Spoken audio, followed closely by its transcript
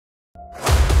Hello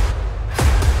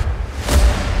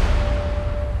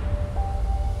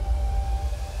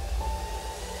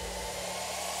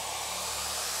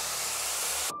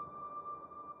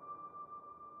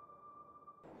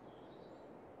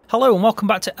and welcome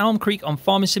back to Elm Creek on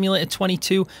Farming Simulator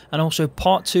 22 and also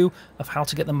part 2 of how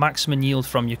to get the maximum yield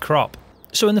from your crop.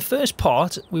 So in the first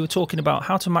part we were talking about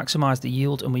how to maximise the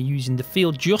yield, and we're using the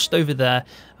field just over there,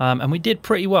 and we did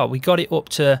pretty well. We got it up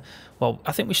to, well,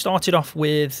 I think we started off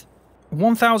with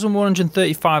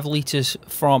 1,135 litres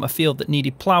from a field that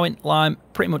needed ploughing, lime,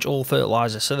 pretty much all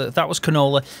fertiliser. So that was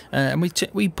canola, and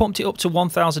we pumped it up to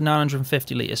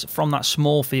 1,950 litres from that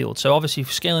small field. So obviously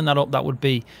scaling that up, that would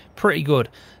be pretty good.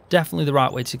 Definitely the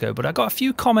right way to go. But I got a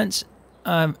few comments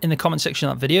in the comment section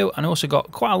of that video, and I also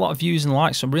got quite a lot of views and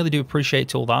likes, so I really do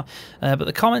appreciate all that. But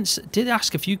the comments did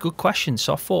ask a few good questions,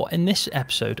 so I thought in this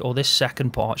episode, or this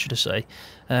second part should I say,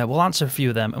 we'll answer a few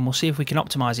of them and we'll see if we can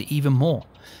optimise it even more.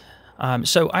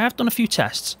 So I have done a few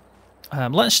tests.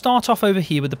 Let's start off over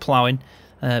here with the ploughing,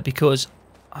 because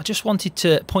I just wanted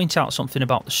to point out something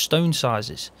about the stone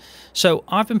sizes. So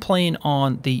I've been playing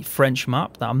on the French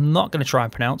map that I'm not going to try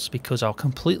and pronounce because I'll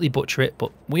completely butcher it,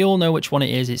 but we all know which one it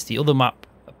is. It's the other map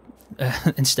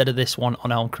instead of this one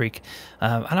on Elm Creek.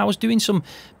 And I was doing some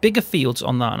bigger fields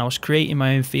on that, and I was creating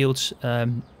my own fields,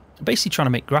 basically trying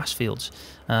to make grass fields.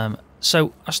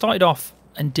 So I started off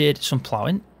and did some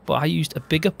ploughing, but I used a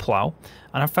bigger plough,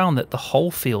 and I found that the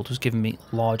whole field was giving me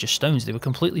larger stones. They were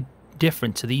completely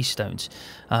different to these stones,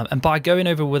 and by going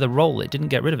over with a roller it didn't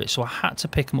get rid of it, so I had to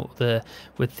pick them up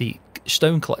with the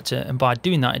stone collector, and by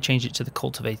doing that I changed it to the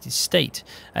cultivated state,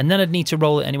 and then I'd need to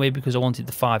roll it anyway because I wanted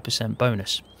the 5%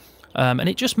 bonus. And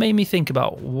it just made me think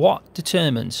about what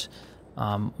determines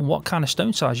what kind of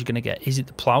stone size you're going to get. Is it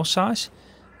the plough size?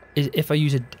 If I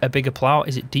use a bigger plough,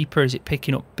 is it deeper? Is it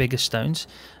picking up bigger stones?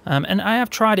 And I have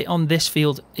tried it on this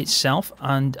field itself,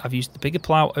 and I've used the bigger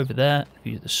plough over there, I've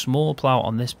used the small plough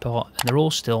on this part, and they're all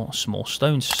still small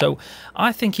stones. So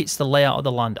I think it's the layout of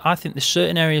the land. I think there's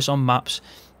certain areas on maps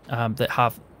that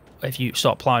have, if you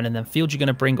start ploughing in them fields, you're going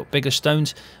to bring up bigger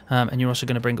stones, and you're also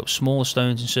going to bring up smaller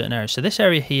stones in certain areas. So this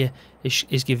area here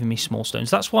is giving me small stones.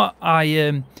 That's what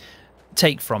I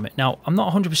take from it. Now, I'm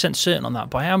not 100% certain on that,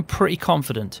 but I am pretty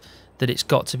confident that it's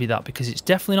got to be that, because it's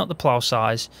definitely not the plough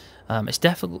size. It's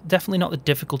definitely not the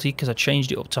difficulty, because I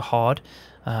changed it up to hard.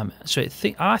 So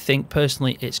I think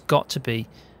personally it's got to be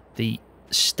the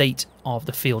state of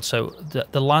the field. So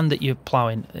the land that you're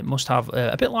ploughing, it must have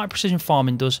a bit like precision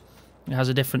farming does. It has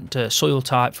a different soil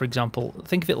type, for example.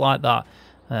 Think of it like that.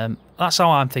 That's how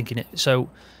I'm thinking it. So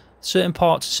certain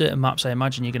parts, certain maps, I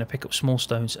imagine you're going to pick up small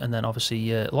stones, and then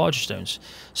obviously larger stones.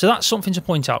 So that's something to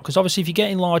point out, because obviously if you're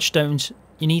getting large stones,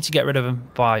 you need to get rid of them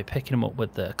by picking them up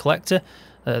with the collector,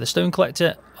 the stone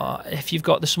collector. If you've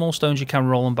got the small stones, you can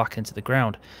roll them back into the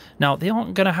ground. Now, they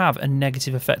aren't going to have a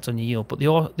negative effect on your yield, but they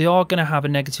are going to have a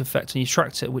negative effect on your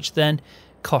tractor, which then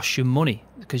costs you money,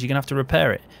 because you're going to have to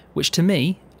repair it, which to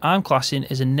me, I'm classing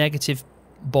as a negative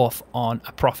buff on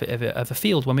a profit of a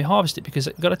field when we harvest it, because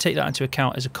you've got to take that into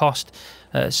account as a cost.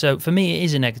 So for me it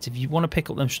is a negative. You want to pick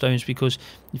up them stones, because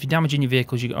if you're damaging your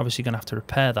vehicles, you're obviously going to have to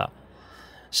repair that.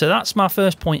 So that's my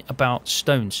first point about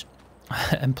stones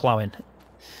and ploughing.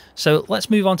 So let's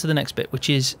move on to the next bit, which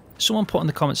is someone put in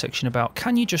the comment section about,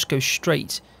 can you just go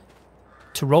straight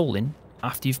to rolling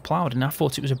after you've ploughed? And I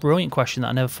thought it was a brilliant question that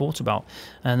I never thought about,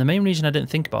 and the main reason I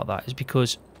didn't think about that is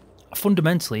because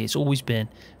fundamentally it's always been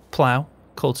plough,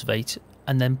 cultivate,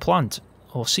 and then plant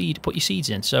or seed, put your seeds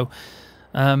in. So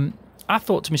I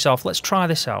thought to myself, let's try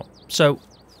this out. So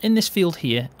in this field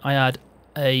here, I had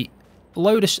a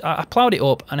load of, I ploughed it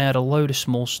up, and I had a load of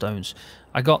small stones.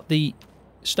 I got the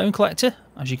stone collector,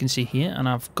 as you can see here, and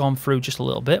I've gone through just a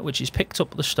little bit, which is picked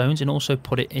up the stones and also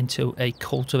put it into a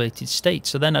cultivated state.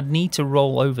 So then I'd need to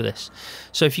roll over this.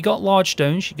 So if you got large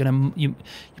stones, you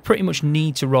pretty much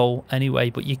need to roll anyway,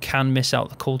 but you can miss out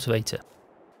the cultivator.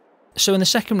 So in the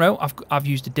second row, I've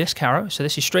used a disc harrow, so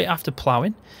this is straight after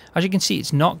ploughing. As you can see,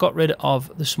 it's not got rid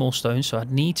of the small stones, so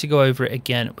I'd need to go over it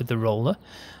again with the roller.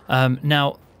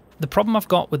 Now, the problem I've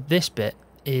got with this bit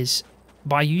is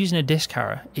by using a disc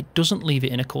harrow, it doesn't leave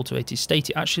it in a cultivated state,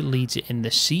 it actually leaves it in the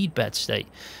seed bed state.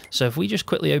 So if we just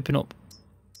quickly open up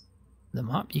the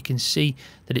map, you can see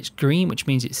that it's green, which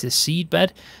means it's the seed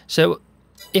bed. So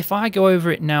if I go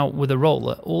over it now with a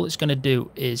roller, all it's going to do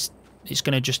is it's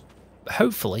going to just,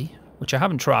 hopefully, which I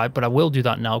haven't tried, but I will do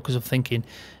that now, because I'm thinking,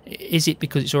 is it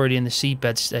because it's already in the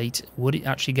seedbed state, would it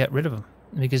actually get rid of them?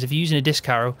 Because if you're using a disc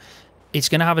harrow, it's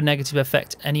going to have a negative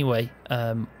effect anyway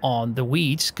on the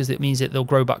weeds, because it means that they'll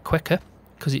grow back quicker,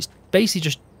 because it's basically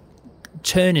just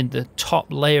turning the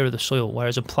top layer of the soil,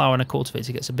 whereas a plough and a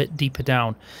cultivator gets a bit deeper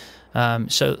down.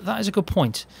 So that is a good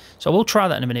point. So we'll try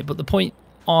that in a minute, but the point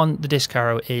on the disc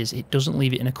harrow is it doesn't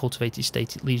leave it in a cultivated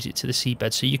state, it leaves it to the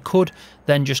seedbed. So you could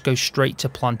then just go straight to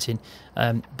planting,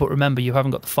 but remember, you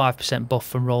haven't got the 5% buff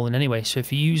from rolling anyway. So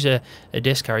if you use a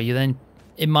disc harrow, you then,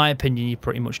 in my opinion, you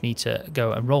pretty much need to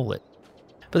go and roll it.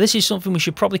 But this is something we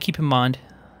should probably keep in mind.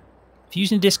 If you're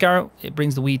using a disc harrow, it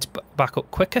brings the weeds back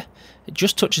up quicker. It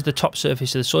just touches the top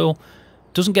surface of the soil,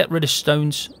 doesn't get rid of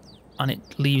stones, and it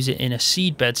leaves it in a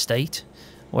seedbed state.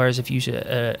 Whereas if you use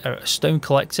a stone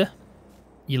collector,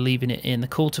 you're leaving it in the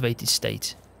cultivated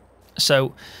state.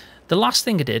 So the last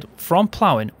thing I did from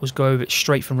ploughing was go over it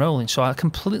straight from rolling. So I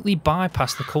completely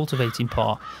bypassed the cultivating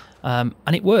part, and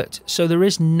it worked. So there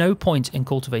is no point in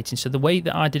cultivating. So the way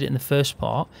that I did it in the first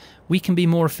part, we can be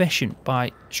more efficient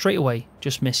by straight away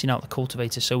just missing out the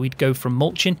cultivator. So we'd go from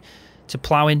mulching to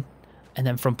ploughing, and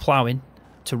then from ploughing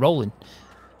to rolling.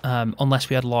 Unless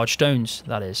we had large stones,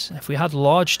 that is. If we had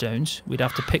large stones, we'd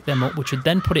have to pick them up, which would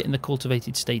then put it in the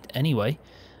cultivated state anyway,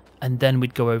 and then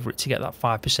we'd go over it to get that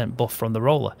 5% buff from the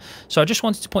roller. So I just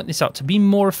wanted to point this out. To be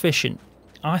more efficient,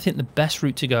 I think the best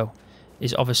route to go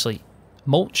is obviously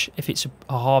mulch if it's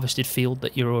a harvested field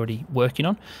that you're already working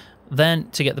on, then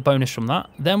to get the bonus from that.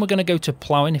 Then we're going to go to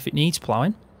ploughing if it needs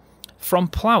ploughing. From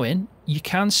ploughing, you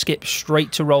can skip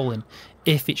straight to rolling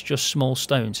if it's just small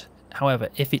stones. However,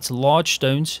 if it's large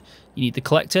stones, you need the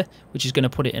collector, which is going to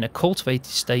put it in a cultivated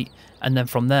state, and then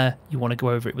from there you want to go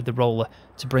over it with the roller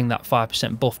to bring that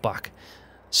 5% buff back.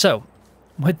 So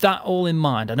with that all in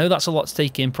mind, I know that's a lot to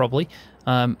take in probably.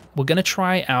 We're going to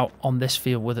try it out on this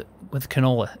field with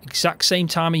canola. Exact same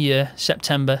time of year,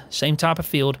 September, same type of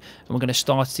field, and we're going to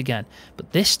start it again.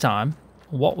 But this time,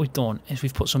 what we've done is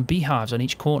we've put some beehives on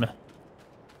each corner.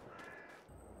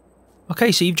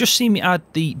 Okay, so you've just seen me add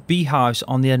the beehives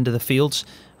on the end of the fields,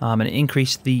 and it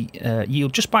increased the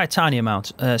yield just by a tiny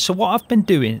amount. So what I've been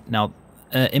doing now,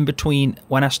 in between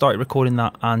when I started recording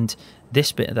that and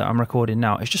this bit that I'm recording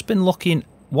now, it's just been looking,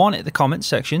 one, at the comments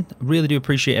section. I really do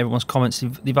appreciate everyone's comments.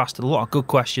 They've asked a lot of good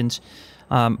questions,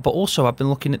 but also I've been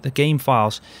looking at the game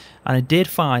files, and I did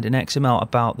find an XML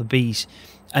about the bees.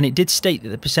 And it did state that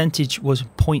the percentage was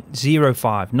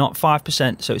 0.05, not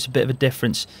 5%, so it's a bit of a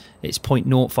difference. It's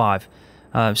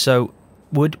 0.05. So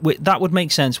that would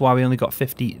make sense why we only got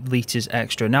 50 litres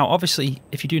extra. Now, obviously,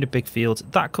 if you're doing a big field,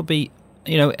 that could be,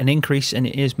 you know, an increase, and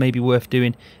it is maybe worth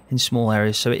doing in small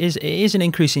areas. So it is an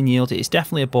increase in yield. It's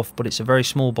definitely a buff, but it's a very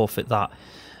small buff at that.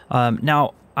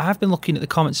 Now, I have been looking at the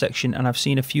comment section, and I've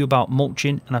seen a few about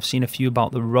mulching, and I've seen a few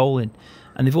about the rolling,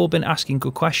 and they've all been asking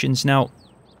good questions. Now,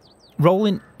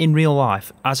 rolling in real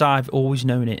life, as I've always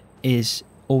known it, is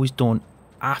always done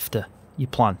after you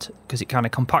plant, because it kind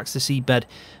of compacts the seedbed,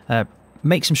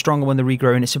 makes them stronger when they're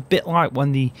regrowing. It's a bit like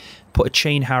when they put a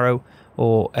chain harrow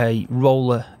or a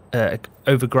roller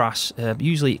over grass.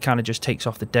 Usually it kind of just takes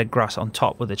off the dead grass on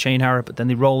top with a chain harrow, but then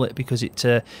they roll it because it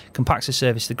compacts the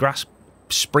surface. The grass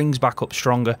springs back up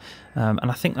stronger, and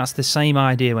I think that's the same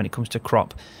idea when it comes to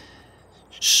crop.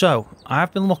 So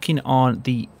I've been looking on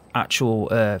the actual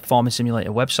farming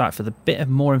simulator website for the bit of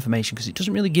more information, because it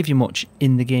doesn't really give you much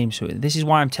in the game. So this is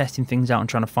why I'm testing things out and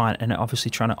trying to find, and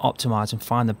obviously trying to optimize and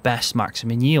find the best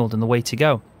maximum yield and the way to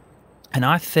go. And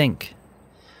I think,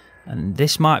 and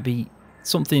this might be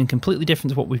something completely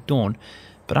different to what we've done,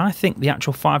 but I think the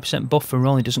actual 5% buff from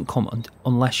rolling doesn't come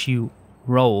unless you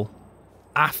roll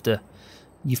after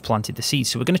you've planted the seeds.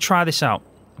 So we're going to try this out,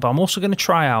 but I'm also going to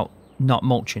try out not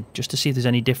mulching, just to see if there's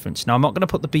any difference. Now, I'm not going to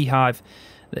put the beehive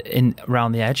in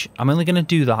around the edge. I'm only going to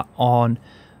do that on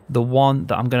the one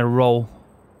that I'm going to roll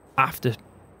after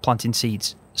planting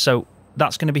seeds. So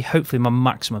that's going to be hopefully my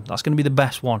maximum. That's going to be the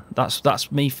best one.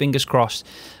 That's me, fingers crossed.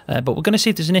 But we're going to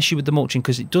see if there's an issue with the mulching,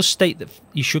 because it does state that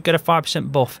you should get a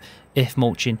 5% buff if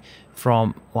mulching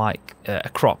from like a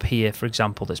crop here, for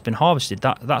example, that's been harvested.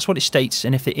 That's what it states,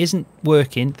 and if it isn't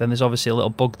working, then there's obviously a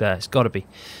little bug there. It's got to be.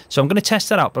 So I'm going to test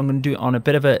that out, but I'm going to do it on a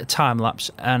bit of a time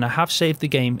lapse, and I have saved the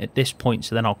game at this point,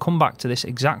 so then I'll come back to this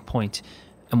exact point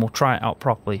and we'll try it out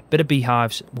properly. Bit of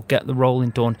beehives, we'll get the rolling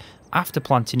done after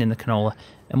planting in the canola,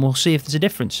 and we'll see if there's a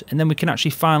difference, and then we can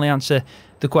actually finally answer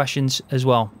the questions as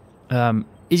well.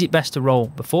 Is it best to roll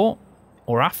before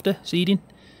or after seeding?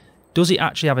 Does it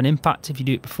actually have an impact if you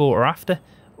do it before or after,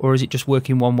 or is it just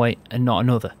working one way and not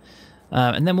another?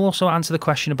 And then we'll also answer the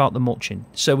question about the mulching.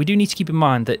 So we do need to keep in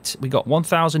mind that we got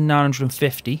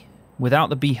 1,950 without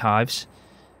the beehives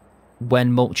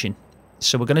when mulching.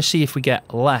 So we're going to see if we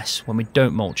get less when we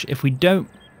don't mulch. If we don't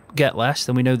get less,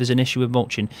 then we know there's an issue with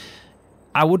mulching.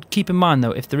 I would keep in mind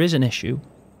though, if there is an issue,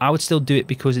 I would still do it,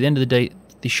 because at the end of the day,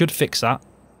 they should fix that.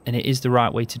 and it is the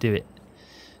right way to do it.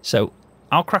 So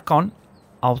I'll crack on.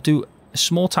 I'll do a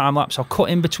small time lapse. I'll cut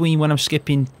in between when I'm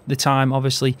skipping the time,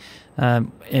 obviously,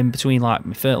 in between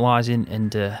like fertilizing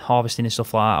and harvesting and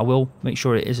stuff like that. I will make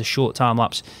sure it is a short time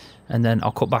lapse, and then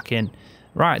I'll cut back in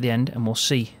right at the end, and we'll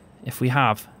see if we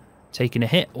have taken a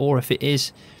hit or if it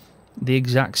is the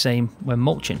exact same when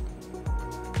mulching.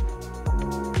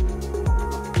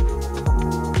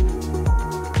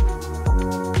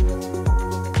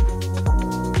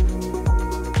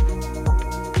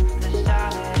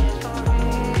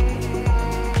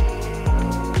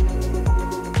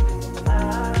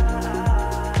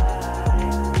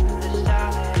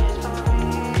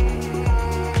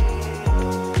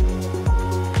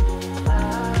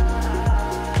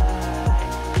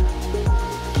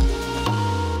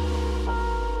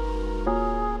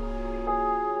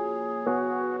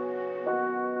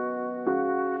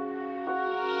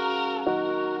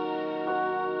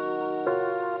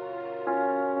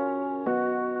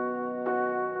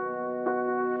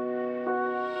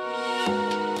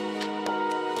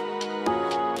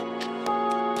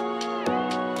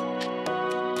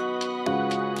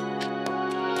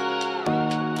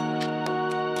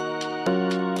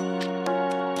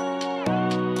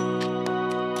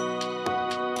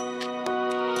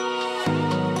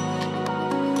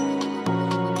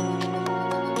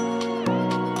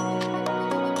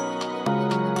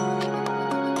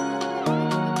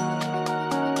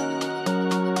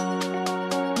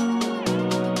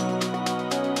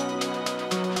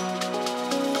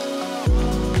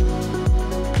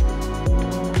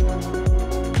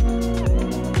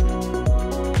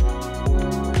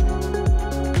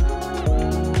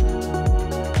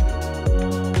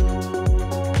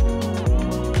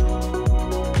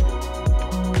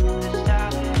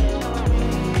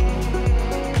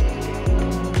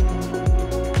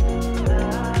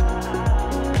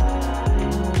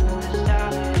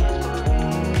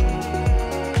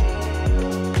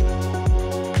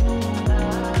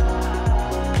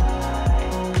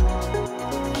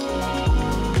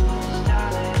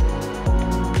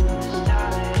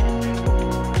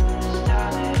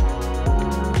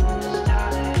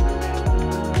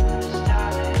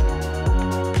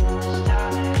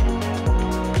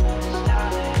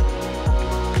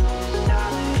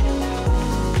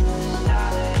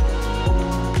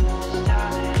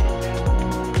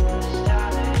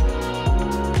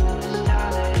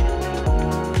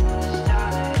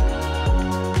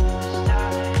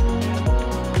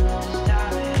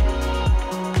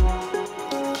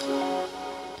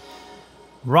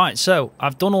 Right, so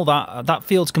I've done all that. That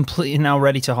field's completely now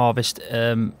ready to harvest.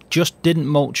 Just didn't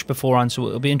mulch beforehand, so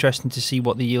it'll be interesting to see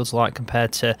what the yield's like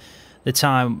compared to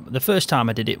the first time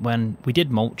I did it when we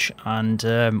did mulch, and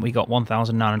we got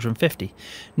 1,950.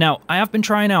 Now, I have been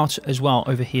trying out as well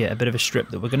over here a bit of a strip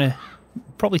that we're going to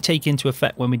probably take into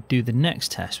effect when we do the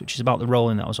next test, which is about the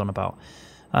rolling that I was on about.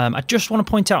 I just want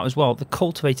to point out as well, the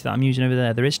cultivator that I'm using over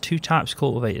there is two types of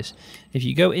cultivators. If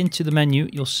you go into the menu,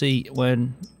 you'll see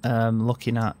when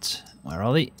looking at, where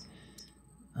are they?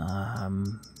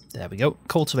 There we go,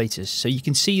 cultivators. So you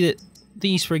can see that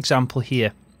these, for example,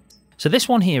 here. So this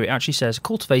one here, it actually says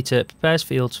cultivator prepares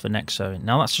fields for next sowing.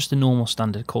 Now that's just a normal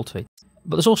standard cultivator.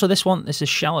 But there's also this one, this is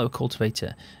shallow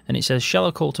cultivator, and it says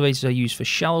shallow cultivators are used for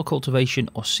shallow cultivation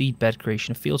or seed bed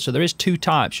creation of fields. So there is two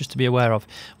types just to be aware of.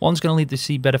 One's going to leave the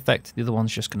seed bed effect, the other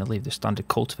one's just going to leave the standard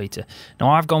cultivator. Now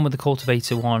I've gone with the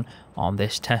cultivator one on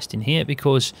this test in here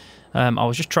because I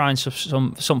was just trying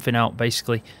something out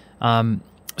basically.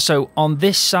 So on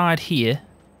this side here,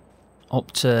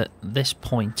 up to this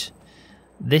point,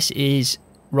 this is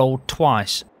rolled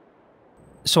twice.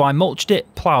 So I mulched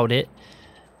it, ploughed it,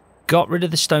 got rid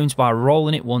of the stones by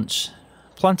rolling it once,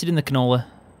 planted in the canola,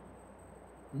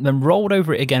 then rolled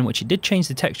over it again, which it did change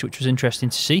the texture, which was interesting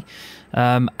to see,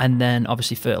 and then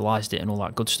obviously fertilised it and all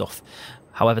that good stuff.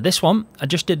 However, this one, I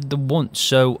just did the once,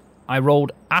 so I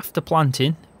rolled after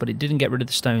planting, but it didn't get rid of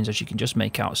the stones, as you can just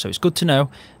make out. So it's good to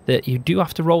know that you do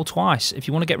have to roll twice. If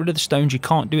you want to get rid of the stones, you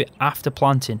can't do it after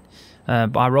planting.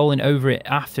 By rolling over it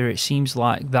after, it seems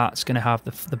like that's going to have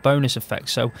the bonus effect.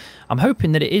 So I'm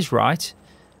hoping that it is right,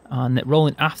 and that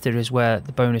rolling after is where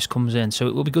the bonus comes in. So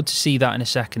it will be good to see that in a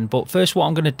second. But first, what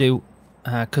I'm going to do,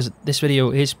 because this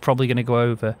video is probably going to go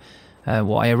over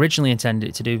what I originally intended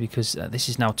it to do, because this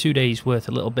is now 2 days worth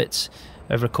of little bits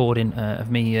of recording of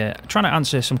me trying to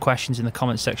answer some questions in the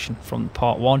comment section from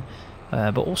part 1,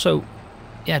 but also,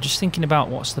 yeah, just thinking about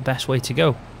what's the best way to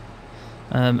go.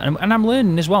 And I'm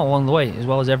learning as well along the way, as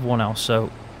well as everyone else. So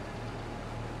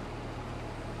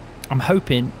I'm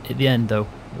hoping at the end, though,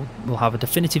 we'll have a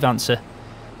definitive answer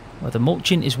whether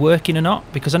mulching is working or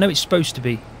not, because I know it's supposed to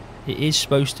be. it is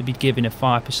supposed to be giving a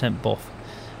 5% buff.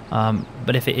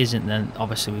 But if it isn't, then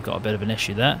obviously we've got a bit of an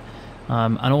issue there.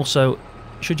 And also,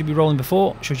 should you be rolling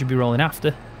before, should you be rolling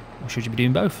after, or should you be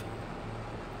doing both?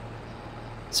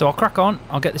 So I'll crack on,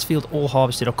 I'll get this field all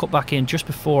harvested, I'll cut back in just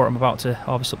before I'm about to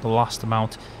harvest up the last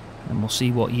amount, and we'll see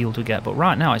what yield we get. But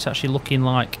right now it's actually looking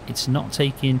like it's not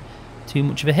taking too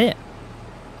much of a hit.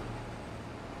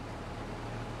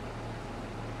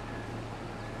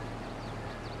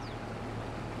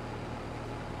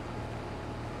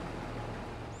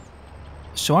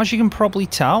 So as you can probably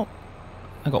tell,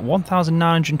 I got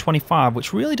 1,925,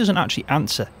 which really doesn't actually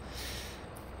answer.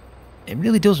 It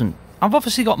really doesn't. I've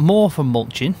obviously got more from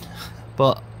mulching,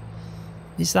 but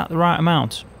is that the right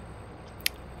amount?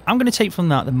 I'm going to take from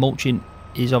that the mulching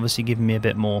is obviously giving me a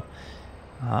bit more.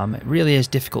 It really is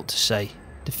difficult to say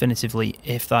definitively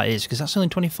if that is, because that's only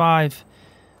 25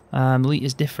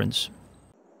 litres difference.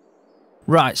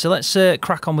 Right, so let's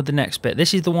crack on with the next bit.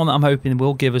 This is the one that I'm hoping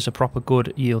will give us a proper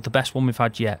good yield, the best one we've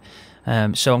had yet.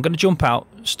 So I'm going to jump out,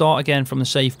 start again from the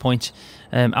save point.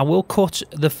 I will cut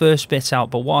the first bit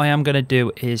out, but what I am going to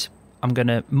do is I'm going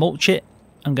to mulch it,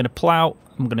 I'm going to plough,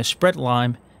 I'm going to spread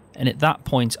lime, and at that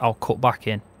point I'll cut back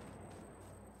in.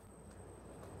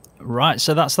 Right,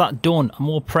 so that's that done. I'm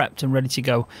all prepped and ready to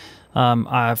go.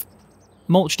 I've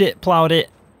mulched it, ploughed it,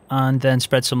 and then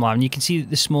spread some lime. And you can see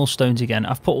the small stones again.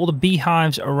 I've put all the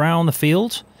beehives around the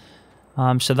field,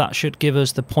 so that should give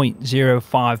us the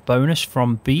 0.05 bonus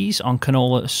from bees on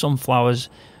canola, sunflowers,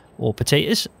 or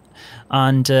potatoes.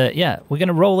 And yeah, we're going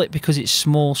to roll it because it's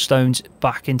small stones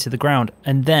back into the ground,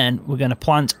 and then we're going to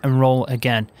plant and roll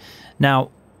again.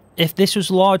 Now, if this was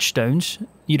large stones,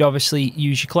 you'd obviously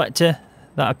use your collector.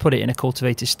 That'd put it in a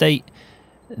cultivated state.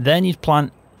 Then you'd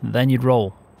plant, then you'd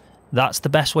roll. That's the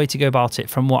best way to go about it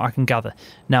from what I can gather.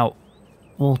 Now,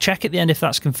 we'll check at the end if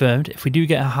that's confirmed. If we do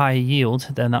get a higher yield,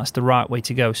 then that's the right way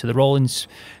to go. So the rolling's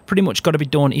pretty much got to be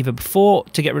done either before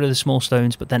to get rid of the small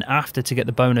stones, but then after to get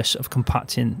the bonus of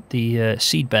compacting the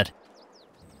seed bed.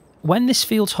 When this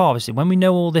field's harvested, when we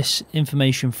know all this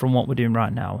information from what we're doing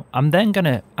right now, I'm then going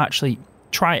to actually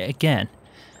try it again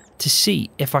to see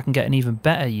if I can get an even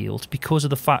better yield, because of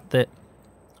the fact that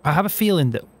I have a feeling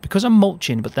that because I'm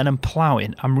mulching but then I'm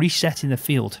ploughing, I'm resetting the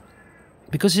field.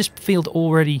 Because this field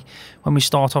already, when we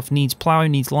start off, needs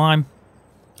ploughing, needs lime,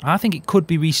 I think it could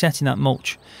be resetting that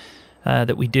mulch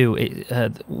that we do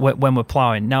when we're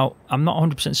ploughing. Now, I'm not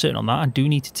 100% certain on that. I do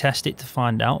need to test it to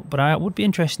find out, but I would be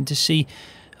interested to see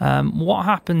what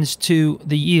happens to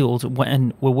the yield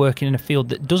when we're working in a field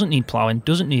that doesn't need ploughing,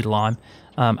 doesn't need lime,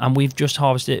 and we've just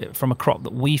harvested it from a crop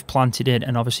that we've planted in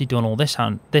and obviously done all this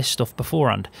stuff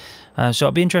beforehand. So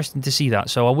it'll be interesting to see that.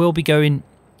 So I will be going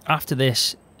after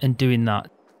this and doing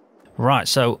that. Right,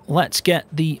 so let's get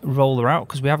the roller out,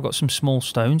 because we have got some small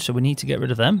stones, so we need to get rid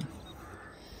of them.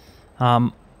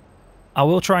 I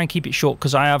will try and keep it short,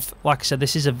 because I have, like I said,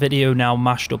 this is a video now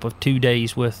mashed up of 2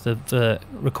 days worth of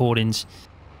recordings.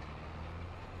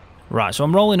 Right, so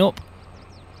I'm rolling up,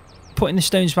 putting the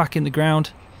stones back in the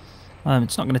ground.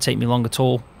 It's not going to take me long at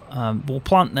all. We'll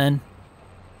plant then,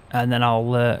 and then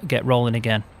I'll get rolling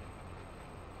again.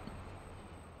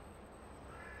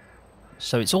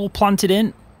 So it's all planted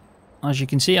in. As you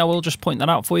can see, I will just point that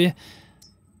out for you.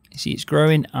 You see it's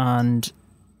growing, and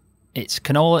it's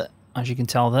canola, as you can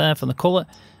tell there from the colour.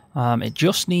 It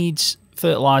just needs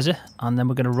fertiliser, and then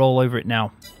we're going to roll over it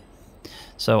now.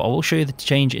 So I will show you the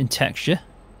change in texture.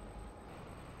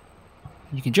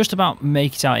 You can just about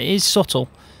make it out. It is subtle,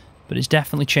 but it's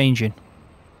definitely changing.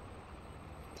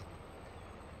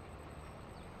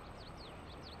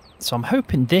 So I'm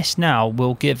hoping this now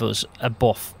will give us a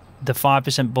buff. The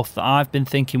 5% buff that I've been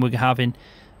thinking we're having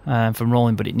from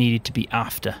rolling, but it needed to be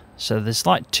after. So there's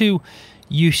like two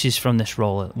uses from this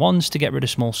roller. One's to get rid of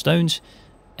small stones,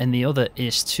 and the other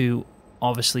is to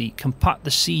obviously compact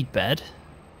the seed bed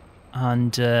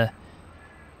and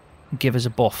give us a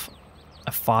buff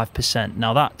of 5%.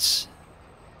 Now that's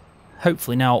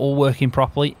hopefully now all working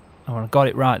properly. I got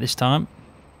it right this time.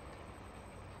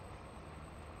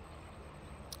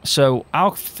 So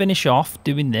I'll finish off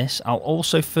doing this. I'll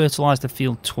also fertilise the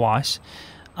field twice.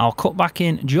 I'll cut back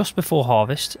in just before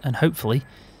harvest, and hopefully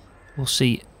we'll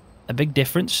see a big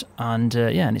difference, and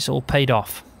yeah, and it's all paid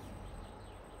off.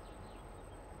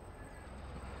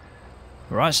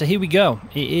 Right, so here we go.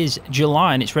 It is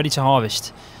July and it's ready to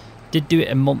harvest. Did do it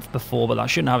a month before, but that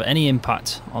shouldn't have any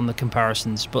impact on the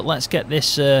comparisons. But let's get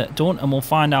this done, and we'll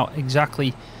find out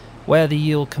exactly where the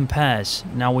yield compares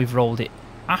now we've rolled it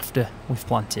after we've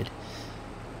planted.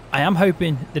 I am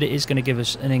hoping that it is going to give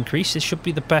us an increase. This should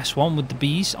be the best one with the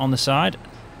bees on the side.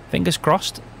 Fingers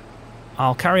crossed.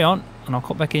 I'll carry on and I'll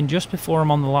cut back in just before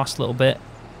I'm on the last little bit,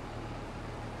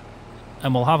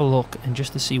 and we'll have a look and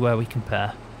just to see where we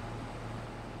compare.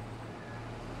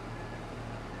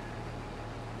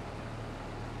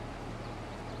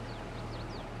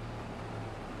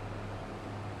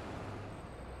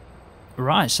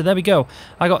 Right, so there we go.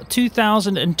 I got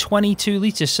 2022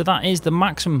 litres, so that is the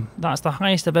maximum. That's the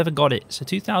highest I've ever got it. So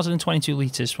 2022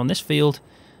 litres from this field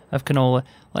of canola.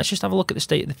 Let's just have a look at the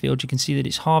state of the field. You can see that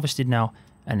it's harvested now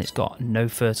and it's got no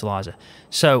fertiliser.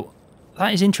 So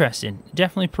that is interesting. It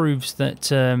definitely proves that,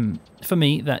 for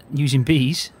me, that using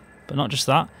bees, but not just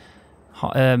that,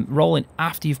 rolling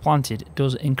after you've planted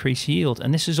does increase yield.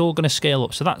 And this is all going to scale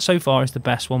up. So that so far is the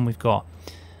best one we've got.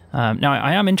 Now,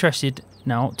 I am interested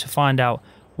now to find out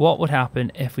what would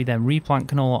happen if we then replant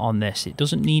canola on this. It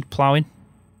doesn't need ploughing,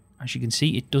 as you can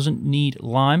see. It doesn't need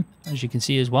lime, as you can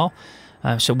see as well.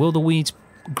 So will the weeds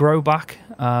grow back?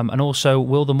 And also,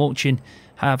 will the mulching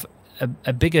have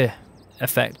a bigger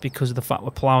effect because of the fact we're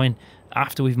ploughing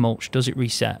after we've mulched? Does it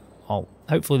reset? Well,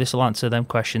 hopefully this will answer them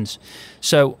questions.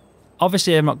 So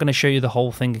obviously I'm not going to show you the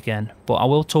whole thing again, but I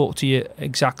will talk to you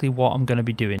exactly what I'm going to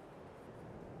be doing.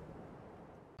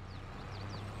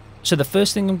 So the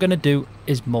first thing I'm going to do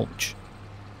is mulch.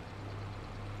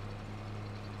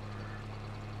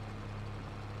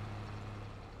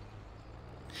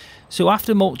 So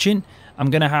after mulching, I'm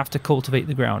going to have to cultivate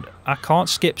the ground. I can't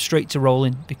skip straight to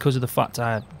rolling because of the fact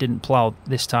I didn't plough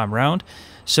this time around.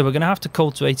 So we're going to have to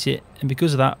cultivate it, and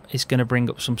because of that, it's going to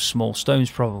bring up some small stones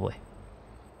probably.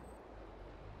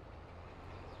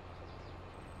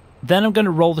 Then I'm going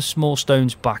to roll the small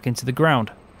stones back into the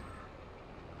ground.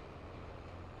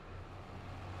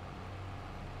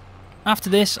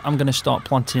 After this, I'm going to start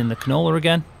planting in the canola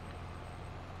again.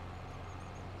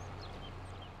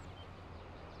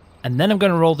 And then I'm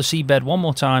going to roll the seedbed one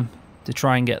more time to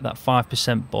try and get that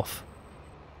 5% buff.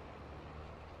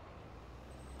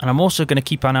 And I'm also going to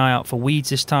keep an eye out for weeds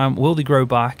this time. Will they grow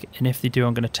back? And if they do,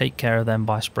 I'm going to take care of them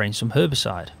by spraying some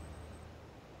herbicide.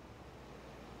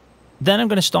 Then I'm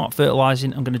going to start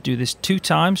fertilizing. I'm going to do this 2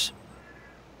 times.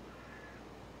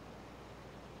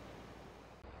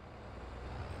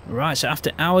 Right, so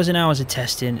after hours and hours of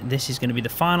testing, this is going to be the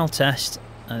final test.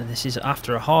 This is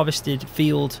after a harvested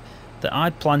field that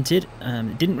I'd planted.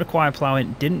 It didn't require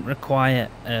ploughing, didn't require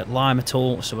lime at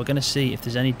all, so we're going to see if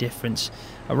there's any difference.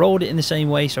 I rolled it in the same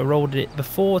way, so I rolled it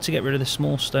before to get rid of the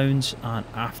small stones and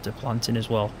after planting as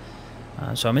well.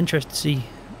 So I'm interested to see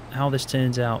how this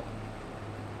turns out.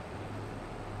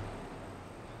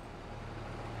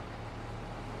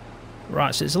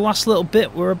 Right, so it's the last little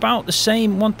bit. We're about the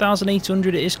same,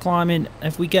 1,800 it is climbing.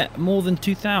 If we get more than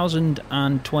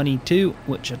 2,022,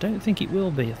 which I don't think it will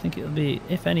be. I think it'll be,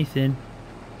 if anything,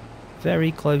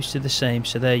 very close to the same.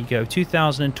 So there you go,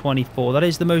 2,024. That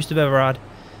is the most I've ever had.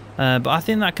 But I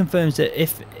think that confirms that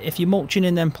if you're mulching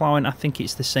and then ploughing, I think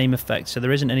it's the same effect. So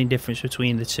there isn't any difference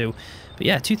between the two. But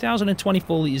yeah,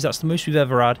 2,024 litres, that's the most we've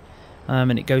ever had.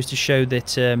 And it goes to show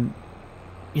that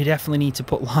you definitely need to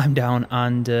put lime down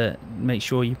and make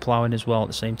sure you're ploughing as well at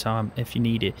the same time if you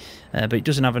need it. But it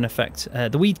doesn't have an effect.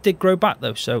 The weeds did grow back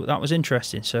though, so that was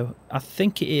interesting. So I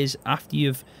think it is after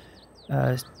you've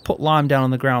put lime down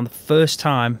on the ground the first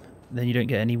time, then you don't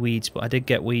get any weeds. But I did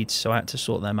get weeds, so I had to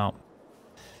sort them out.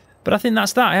 But I think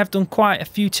that's that. I have done quite a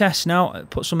few tests now. I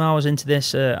put some hours into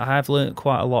this. I have learnt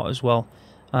quite a lot as well.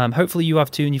 Hopefully you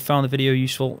have too and you found the video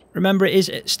useful. Remember, it's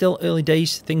still early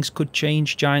days. Things could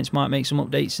change. Giants might make some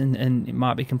updates and it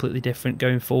might be completely different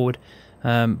going forward.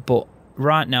 But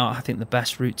right now, I think the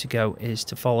best route to go is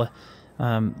to follow.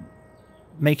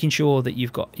 Making sure that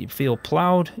you've got your field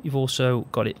ploughed. You've also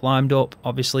got it limed up,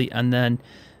 obviously. And then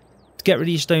to get rid of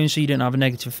your stones so you don't have a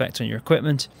negative effect on your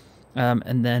equipment.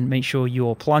 And then make sure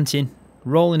you're planting,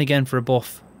 rolling again for a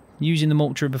buff. Using the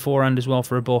mulcher beforehand as well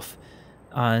for a buff.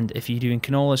 And if you're doing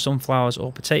canola, sunflowers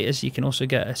or potatoes, you can also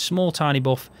get a small tiny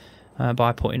buff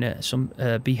by putting some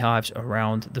beehives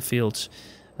around the fields.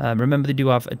 Remember, they do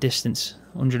have a distance,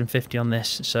 150 on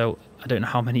this, so I don't know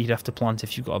how many you'd have to plant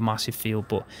if you've got a massive field,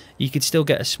 but you could still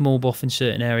get a small buff in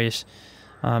certain areas.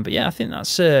 But yeah, I think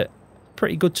that's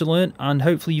pretty good to learn, and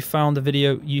hopefully you found the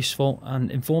video useful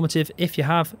and informative. If you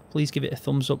have, please give it a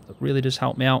thumbs up. It really does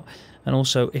help me out. And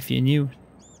also, if you're new,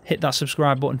 hit that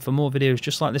subscribe button for more videos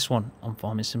just like this one on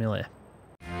Farming Simulator.